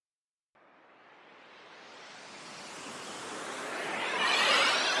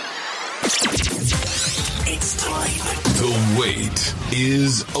It's time. The wait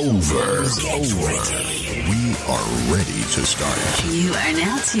is over. We are ready to start. You are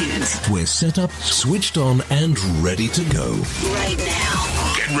now tuned. We're set up, switched on, and ready to go. Right now.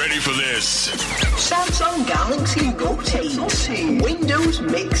 Get ready for this. Samsung Galaxy Note 8, Windows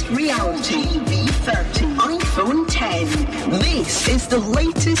Mixed Reality V30, iPhone 10. This is the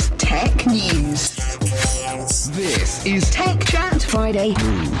latest tech news. This is Tech Chat Friday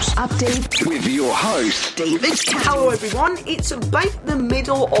News Update with your host, David. Hello everyone, it's about the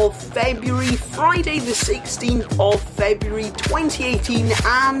middle of February, Friday the 16th of February 2018,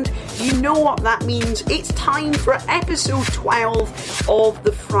 and you know what that means. It's time for episode 12 of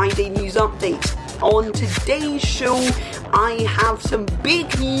the Friday News Update. On today's show, I have some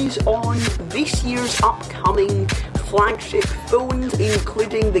big news on this year's upcoming flagship phones,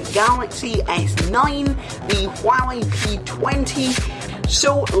 including the Galaxy S9, the Huawei P20.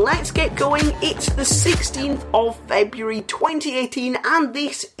 So let's get going. It's the 16th of February 2018 and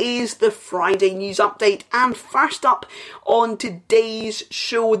this is the Friday News Update. And first up on today's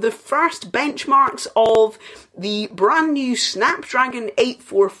show, the first benchmarks of the brand new Snapdragon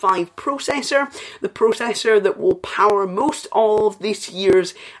 845 processor, the processor that will power most of this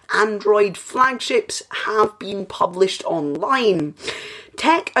year's Android flagships, have been published online.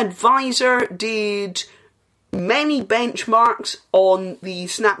 Tech Advisor did many benchmarks on the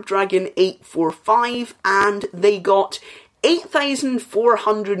Snapdragon 845 and they got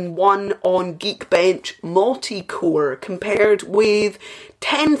 8,401 on Geekbench multi-core compared with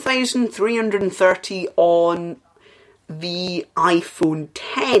 10,330 on the iPhone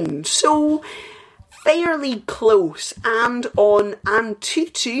 10. So fairly close. And on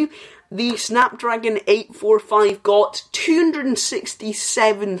Antutu, the Snapdragon 845 got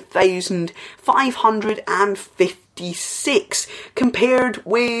 267,556 compared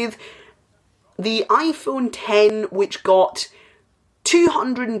with the iPhone 10, which got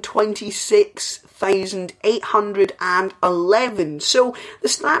 226,811. So the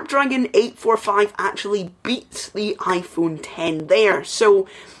Snapdragon 845 actually beats the iPhone 10 there. So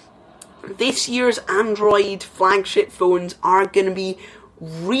this year's Android flagship phones are going to be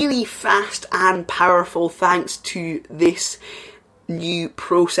really fast and powerful thanks to this new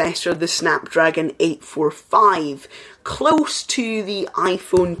processor, the Snapdragon 845. Close to the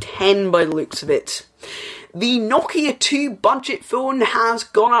iPhone 10 by the looks of it. The Nokia 2 budget phone has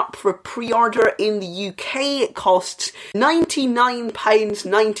gone up for pre-order in the UK. It costs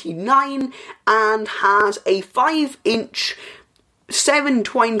 £99.99 and has a 5-inch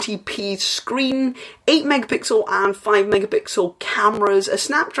 720p screen, 8MP and 5MP cameras, a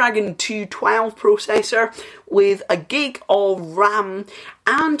Snapdragon 212 processor with a gig of RAM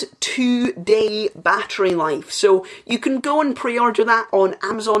and 2-day battery life. So you can go and pre-order that on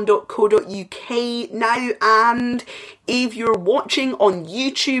amazon.co.uk now, and if you're watching on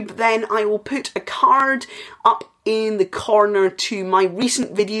YouTube, then I will put a card up in the corner to my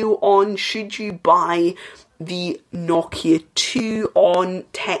recent video on should you buy the Nokia 2 on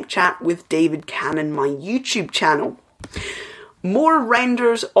Tech Chat with David Cannon, my YouTube channel. More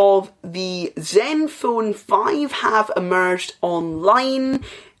renders of the Zenfone 5 have emerged online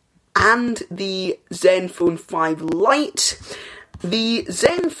and the Zenfone 5 Lite. The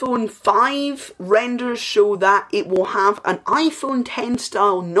Zenfone 5 renders show that it will have an iPhone X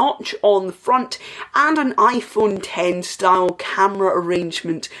style notch on the front and an iPhone X style camera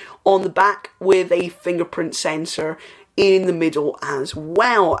arrangement on the back with a fingerprint sensor in the middle as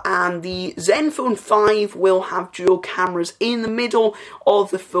well. And the Zenfone 5 will have dual cameras in the middle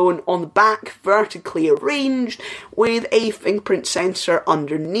of the phone on the back, vertically arranged, with a fingerprint sensor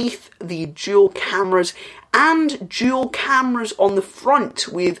underneath the dual cameras and dual cameras on the front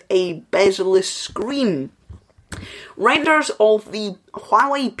with a bezel-less screen. Renders of the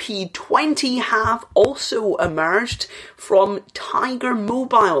Huawei P20 have also emerged from Tiger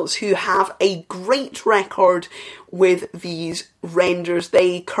Mobiles, who have a great record with these renders.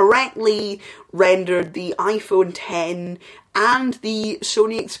 They correctly rendered the iPhone X and the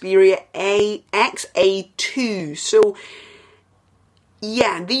Sony Xperia XA2. So,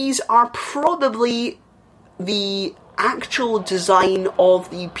 yeah, these are probably the actual design of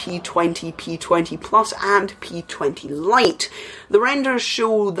the P20, P20 Plus and P20 Lite. The renders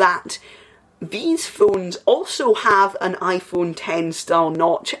show that these phones also have an iPhone X style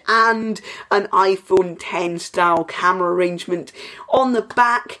notch and an iPhone X style camera arrangement on the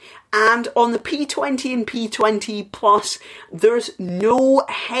back, and on the P20 and P20 Plus there's no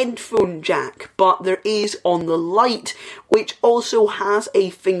headphone jack, but there is on the Lite, which also has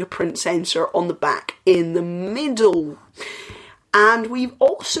a fingerprint sensor on the back in the middle. And we've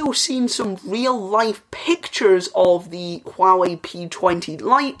also seen some real-life pictures of the Huawei P20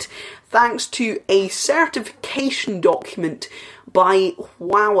 Lite thanks to a certification document by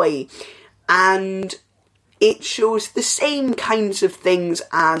Huawei. And it shows the same kinds of things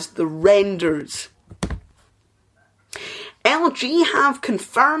as the renders. LG have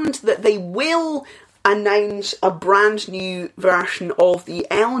confirmed that they will announce a brand new version of the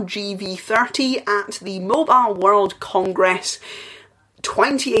LG V30 at the Mobile World Congress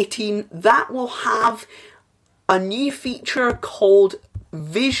 2018 that will have a new feature called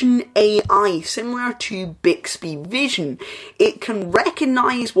Vision AI, similar to Bixby Vision. It can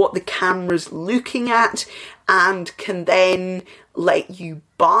recognise what the camera's looking at and can then let you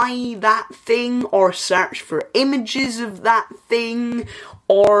buy that thing or search for images of that thing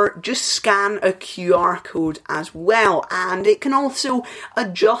or just scan a QR code as well. And it can also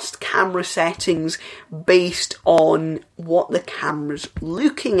adjust camera settings based on what the camera's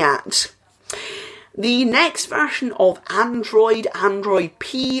looking at. The next version of Android, Android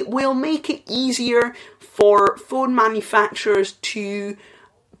P, will make it easier for phone manufacturers to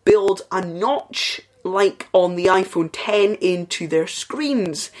build a notch like on the iPhone X into their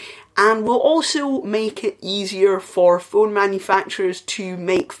screens, and will also make it easier for phone manufacturers to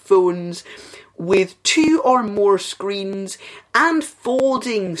make phones with 2 or more screens and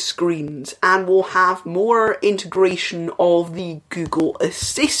folding screens, and will have more integration of the Google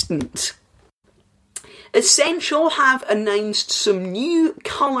Assistant. Essential have announced some new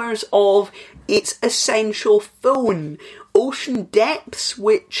colours of its Essential phone. Ocean Depths,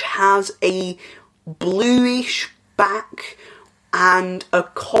 which has a bluish back and a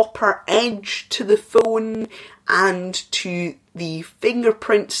copper edge to the phone and to the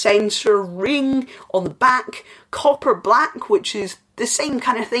fingerprint sensor ring on the back. Copper Black, which is the same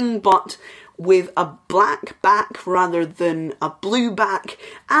kind of thing but with a black back rather than a blue back.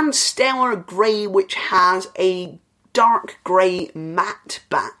 And Stellar Grey, which has a dark grey matte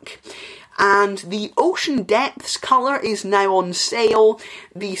back. And the Ocean Depths colour is now on sale.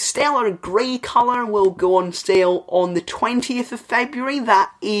 The Stellar Grey colour will go on sale on the 20th of February.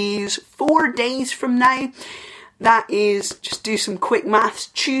 That is 4 days from now. That is, just do some quick maths,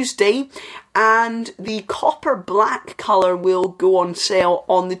 Tuesday. And the Copper Black colour will go on sale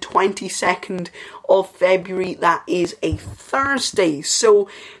on the 22nd of February. That is a Thursday. So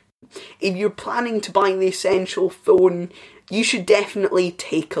if you're planning to buy the Essential phone, you should definitely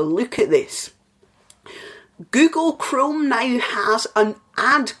take a look at this. Google Chrome now has an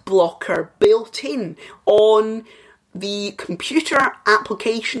ad blocker built in on the computer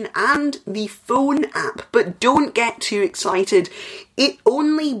application and the phone app, but don't get too excited. It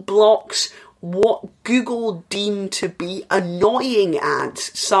only blocks what Google deem to be annoying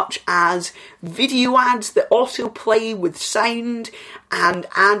ads, such as video ads that autoplay with sound and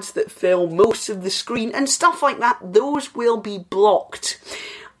ads that fill most of the screen and stuff like that. Those will be blocked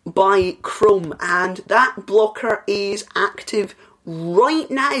by Chrome, and that blocker is active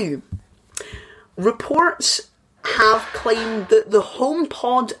right now. Reports have claimed that the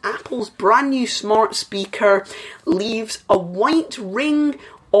HomePod, Apple's brand new smart speaker, leaves a white ring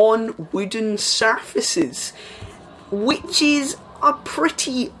on wooden surfaces, which is a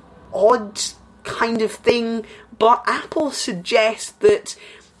pretty odd kind of thing, but Apple suggests that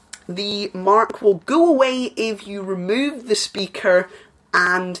the mark will go away if you remove the speaker,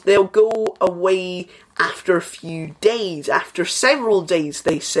 and they'll go away after a few days, after several days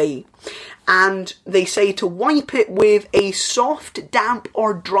they say. And they say to wipe it with a soft, damp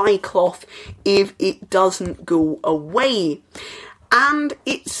or dry cloth if it doesn't go away. And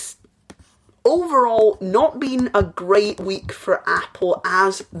it's overall not been a great week for Apple,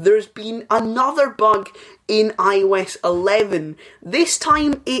 as there's been another bug in iOS 11. This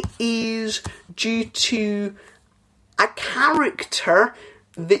time it is due to a character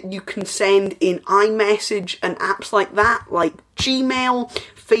that you can send in iMessage and apps like that, like Gmail,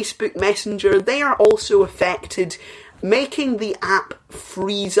 Facebook Messenger. They are also affected, making the app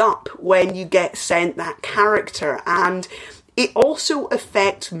freeze up when you get sent that character, and it also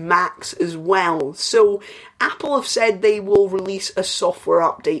affects Macs as well. So Apple have said they will release a software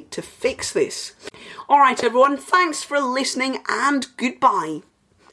update to fix this. Alright everyone, thanks for listening and goodbye.